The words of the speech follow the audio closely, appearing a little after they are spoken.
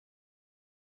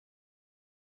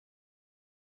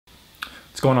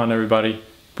What's going on, everybody?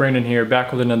 Brandon here,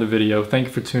 back with another video. Thank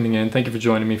you for tuning in. Thank you for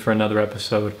joining me for another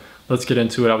episode. Let's get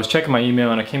into it. I was checking my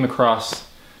email and I came across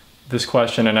this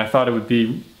question and I thought it would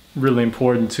be really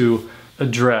important to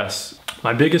address.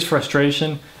 My biggest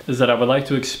frustration is that I would like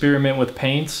to experiment with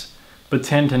paints, but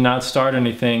tend to not start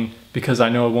anything because I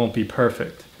know it won't be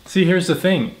perfect. See, here's the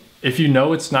thing. If you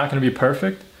know it's not going to be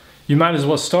perfect, you might as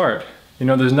well start. You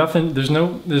know, there's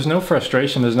no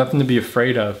frustration, there's nothing to be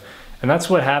afraid of. And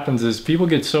that's what happens is people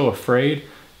get so afraid.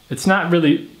 It's not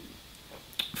really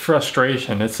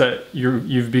frustration, it's that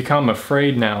you've become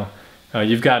afraid now.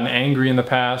 You've gotten angry in the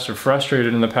past or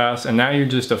frustrated in the past, and now you're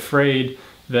just afraid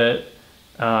that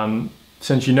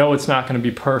since you know it's not going to be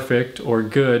perfect or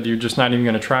good, you're just not even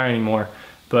going to try anymore.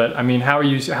 But I mean, how are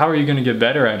you going to get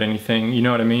better at anything? You know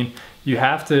what I mean? You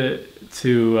have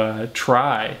to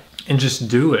try and just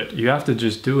do it. You have to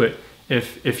just do it.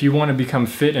 If you want to become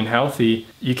fit and healthy,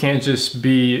 you can't just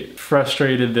be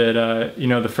frustrated that you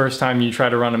know, the first time you try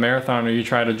to run a marathon or you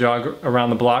try to jog around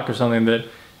the block or something, that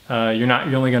you're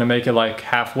only going to make it like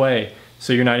halfway,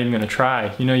 so you're not even going to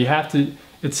try. You know, you have to.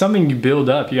 It's something you build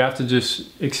up. You have to just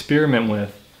experiment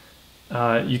with.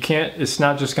 You can't. It's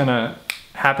not just going to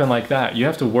happen like that. You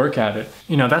have to work at it.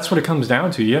 You know, that's what it comes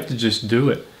down to. You have to just do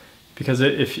it, because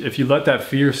if you let that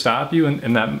fear stop you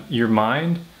and that your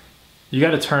mind. You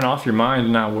got to turn off your mind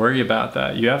and not worry about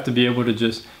that. You have to be able to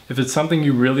just, if it's something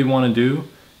you really want to do,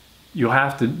 you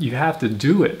have to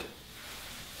do it.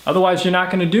 Otherwise, you're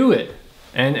not going to do it,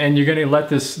 and you're going to let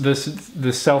this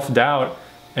self-doubt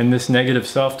and this negative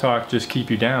self-talk just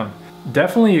keep you down.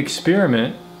 Definitely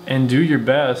experiment and do your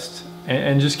best,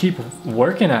 and just keep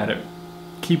working at it.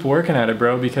 Keep working at it,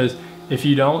 bro. Because if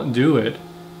you don't do it,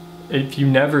 if you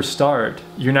never start,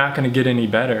 you're not going to get any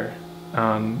better,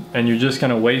 and you're just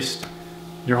going to waste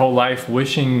your whole life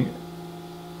wishing,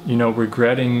 you know,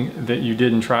 regretting that you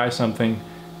didn't try something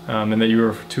and that you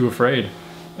were too afraid.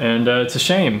 And it's a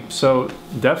shame. So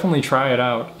definitely try it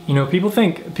out. You know, people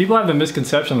have the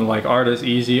misconception that like art is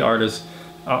easy, art is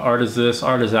this,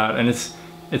 art is that, and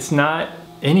it's not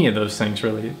any of those things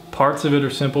really. Parts of it are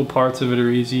simple, parts of it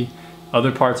are easy,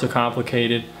 other parts are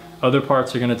complicated, other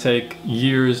parts are going to take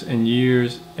years and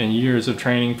years and years of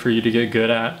training for you to get good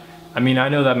at. I mean, I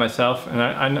know that myself, and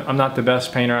I'm not the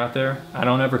best painter out there. I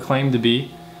don't ever claim to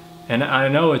be. And I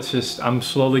know it's just, I'm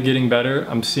slowly getting better.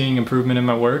 I'm seeing improvement in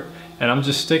my work, and I'm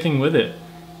just sticking with it.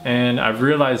 And I've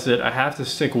realized that I have to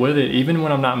stick with it even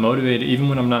when I'm not motivated, even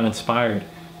when I'm not inspired.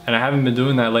 And I haven't been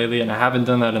doing that lately, and I haven't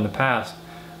done that in the past.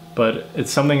 But it's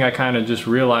something I kind of just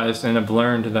realized and have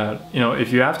learned that, you know,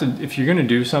 if you're gonna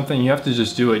do something, you have to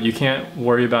just do it. You can't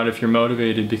worry about if you're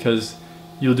motivated, because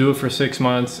you'll do it for 6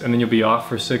 months and then you'll be off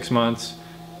for 6 months,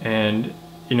 and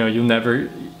you know, you're never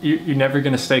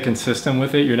going to stay consistent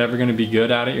with it. You're never going to be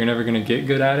good at it. You're never going to get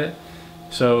good at it.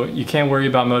 So you can't worry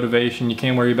about motivation. You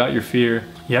can't worry about your fear.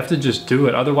 You have to just do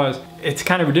it. Otherwise, it's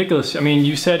kind of ridiculous. I mean,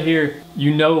 you said here,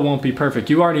 you know it won't be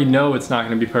perfect. You already know it's not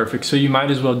going to be perfect, so you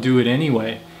might as well do it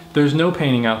anyway. There's no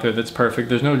painting out there that's perfect.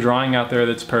 There's no drawing out there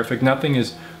that's perfect. Nothing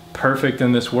is perfect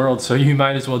in this world, so you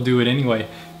might as well do it anyway,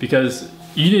 because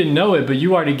you didn't know it, but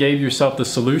you already gave yourself the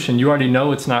solution. You already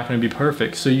know it's not going to be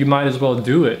perfect, so you might as well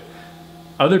do it.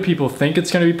 Other people think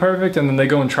it's going to be perfect, and then they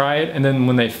go and try it, and then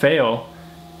when they fail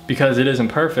because it isn't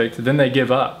perfect, then they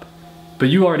give up. But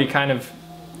you already kind of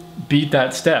beat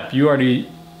that step. You already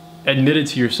admitted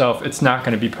to yourself it's not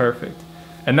going to be perfect.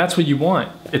 And that's what you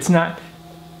want.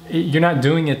 You're not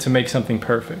doing it to make something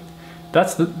perfect.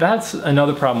 That's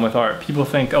another problem with art. People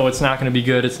think, oh, it's not going to be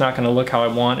good. It's not going to look how I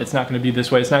want. It's not going to be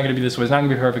this way. It's not going to be this way. It's not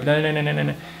going to be perfect.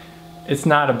 No. It's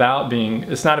not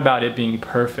about it being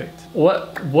perfect.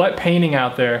 What painting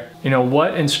out there, you know,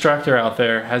 what instructor out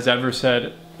there has ever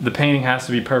said the painting has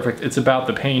to be perfect? It's about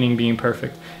the painting being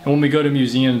perfect. And when we go to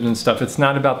museums and stuff, it's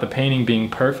not about the painting being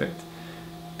perfect.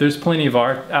 There's plenty of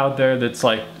art out there that's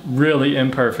like really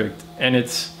imperfect, and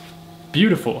it's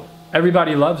beautiful.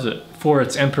 Everybody loves it for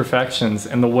its imperfections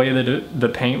and the way that the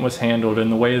paint was handled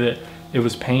and the way that it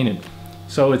was painted.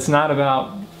 So it's not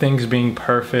about things being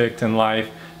perfect in life.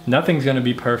 Nothing's going to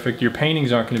be perfect. Your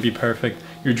paintings aren't going to be perfect.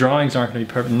 Your drawings aren't going to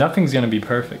be perfect. Nothing's going to be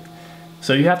perfect.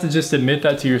 So you have to just admit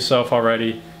that to yourself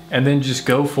already, and then just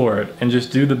go for it and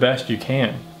just do the best you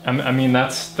can. I mean,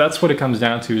 that's what it comes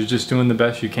down to, is just doing the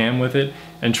best you can with it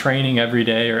and training every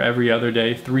day or every other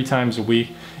day, 3 times a week.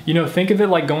 You know, think of it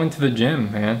like going to the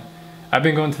gym, man. I've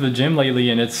been going to the gym lately,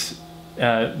 and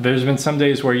there's been some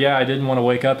days where, yeah, I didn't want to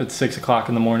wake up at 6 o'clock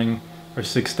in the morning or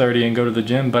 6:30 and go to the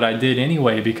gym, but I did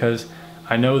anyway, because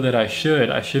I know that I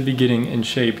should be getting in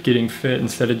shape, getting fit,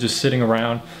 instead of just sitting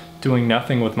around doing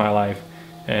nothing with my life.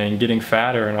 and getting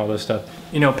fatter and all this stuff.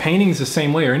 You know, painting's the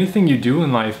same way, or anything you do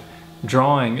in life,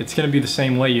 drawing, it's gonna be the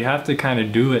same way. You have to kind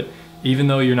of do it, even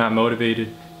though you're not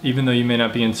motivated, even though you may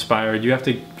not be inspired. You have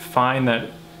to find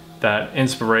that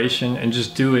inspiration and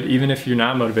just do it, even if you're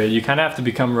not motivated. You kind of have to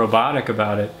become robotic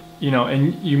about it, you know,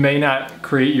 and you may not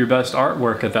create your best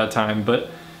artwork at that time, but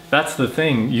that's the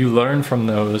thing, you learn from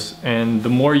those, and the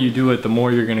more you do it, the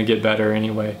more you're gonna get better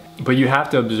anyway. But you have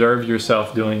to observe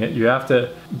yourself doing it. You have to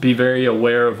be very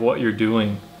aware of what you're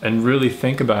doing and really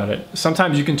think about it.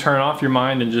 Sometimes you can turn off your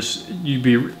mind and just, you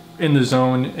be in the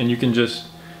zone, and you can just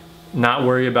not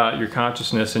worry about your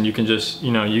consciousness, and you can just,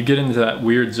 you know, you get into that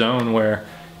weird zone where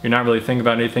you're not really thinking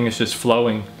about anything, it's just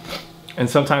flowing. And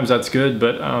sometimes that's good,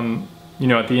 but you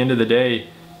know, at the end of the day,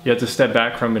 you have to step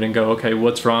back from it and go, okay,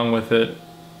 what's wrong with it?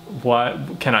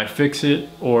 What can I fix it?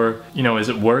 Or, you know, is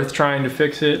it worth trying to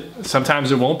fix it?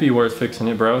 Sometimes it won't be worth fixing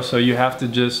it, bro. So you have to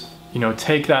just, you know,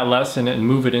 take that lesson and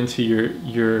move it into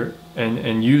your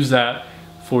and use that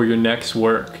for your next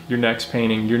work, your next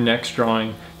painting, your next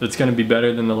drawing that's going to be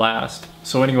better than the last.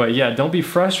 So anyway, yeah, don't be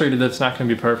frustrated that it's not going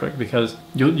to be perfect, because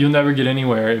you'll never get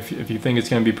anywhere if you think it's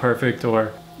going to be perfect.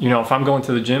 Or, you know, if I'm going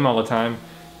to the gym all the time,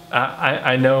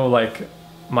 I know, like,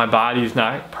 my body's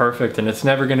not perfect, and it's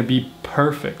never going to be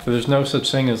perfect. There's no such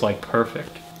thing as like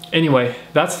perfect. Anyway,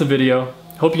 that's the video.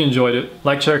 Hope you enjoyed it.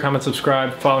 Like, share, comment,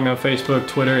 subscribe. Follow me on Facebook,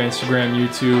 Twitter, Instagram,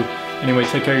 YouTube. Anyway,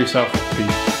 take care of yourself.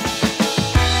 Peace.